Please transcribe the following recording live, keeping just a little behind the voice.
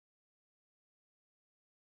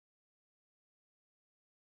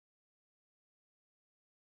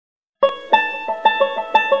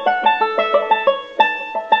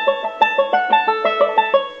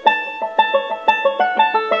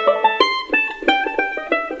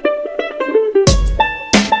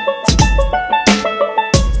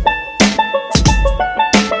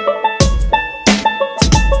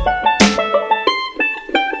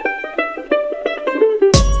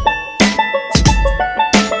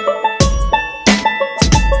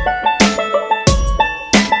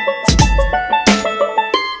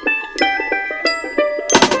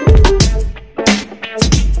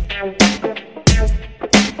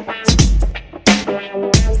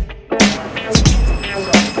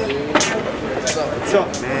What's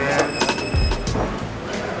up, man?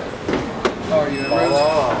 How are you,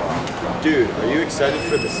 Ambrose? Dude, are you excited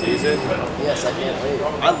for the season? Yes, I can't wait.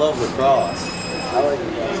 I love lacrosse. I like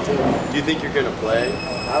lacrosse too. Do you think you're gonna play?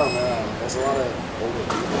 I don't know. There's a lot of older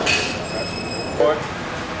people.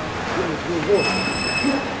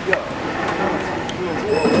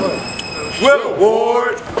 Will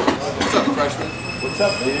Ward! What's up, Freshmen? What's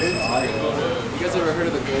up, dude? You guys ever heard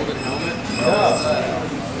of the golden helmet? Yeah.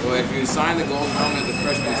 Well, if you sign the golden helmet as a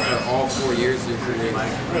freshman, it's for all 4 years of your career.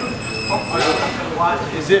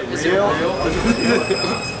 Is it real?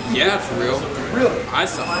 Yeah, it's real. Really? I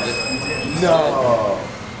signed it. No.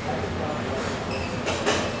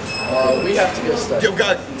 We have to go study. Yo,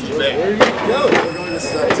 God, Where are you going? We're going to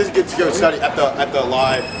study. It's just good to go study at the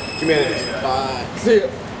live humanities. Bye.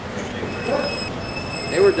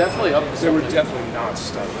 They were definitely up to They were something. definitely not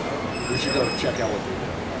studying. We should go check out what they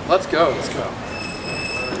did. Let's go. Let's go.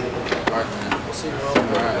 Alright, man. We'll see you all.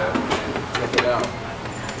 Alright. Check it out.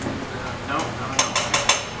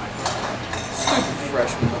 Stupid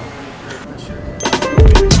freshman.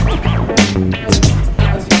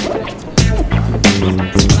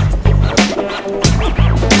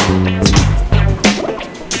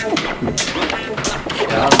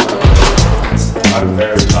 I'm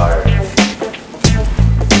very tired.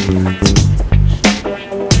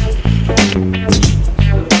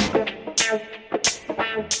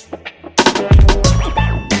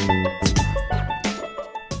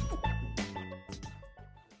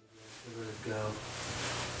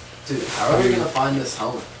 Dude, how are we going to find this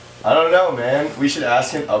helmet? I don't know, man. We should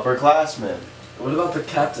ask an upperclassman. What about the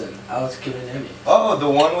captain, Alex Kiminemi? Oh, the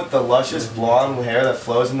one with the luscious blonde hair that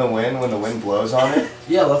flows in the wind when the wind blows on it?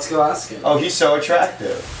 Yeah, let's go ask him. Oh, he's so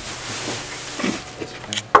attractive.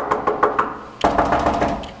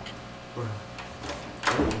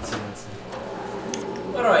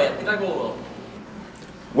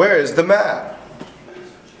 Where is the map?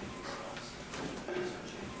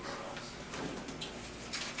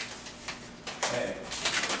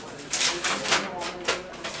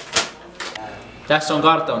 Tässä on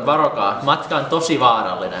kartta, varokaa. Matka on tosi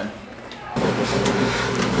vaarallinen.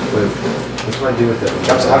 Wait, what do I do with it?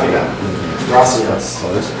 I'm so happy now. Gracias.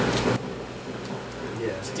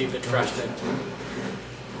 Stupid freshman.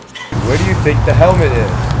 Where do you think the helmet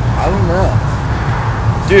is? I don't know.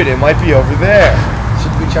 Dude, it might be over there.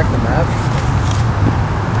 Should we check the map?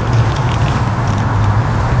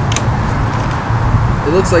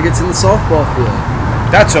 It looks like it's in the softball field.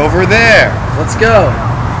 That's over there. Let's go.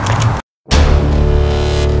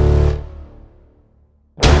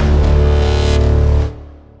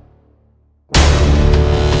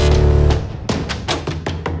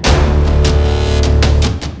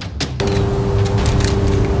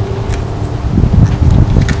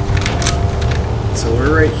 So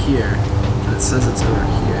we're right here, and it says it's over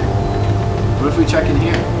here. What if we check in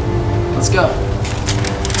here? Let's go.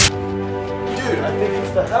 Dude, I think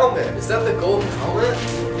it's the helmet. Is that the golden helmet?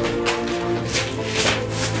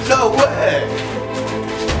 No way!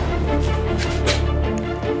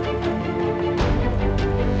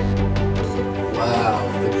 Wow,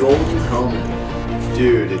 the golden helmet.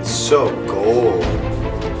 Dude, it's so gold.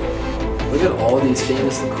 Look at all these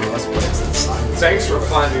famous lacrosse players that signed this. Thanks for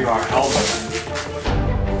finding our helmet.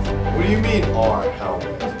 What do you mean our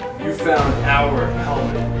helmet? You found our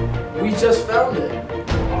helmet. We just found it.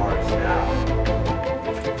 Ours now.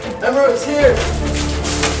 Emerald's here!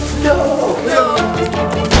 No! No!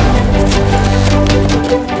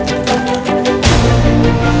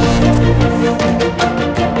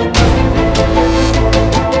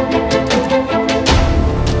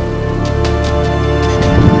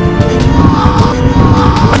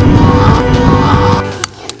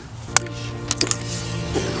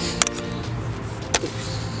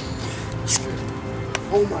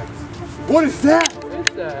 Oh my. What is that? What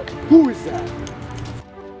is that? Who is that?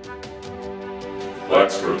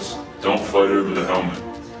 Blacksburgs, don't fight over the helmet.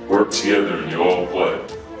 Work together and you all play.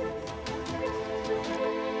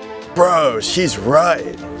 Bro, she's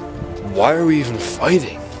right. Why are we even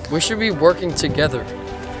fighting? We should be working together.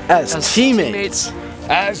 As teammates.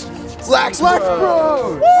 As Black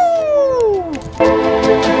Bros! Woo!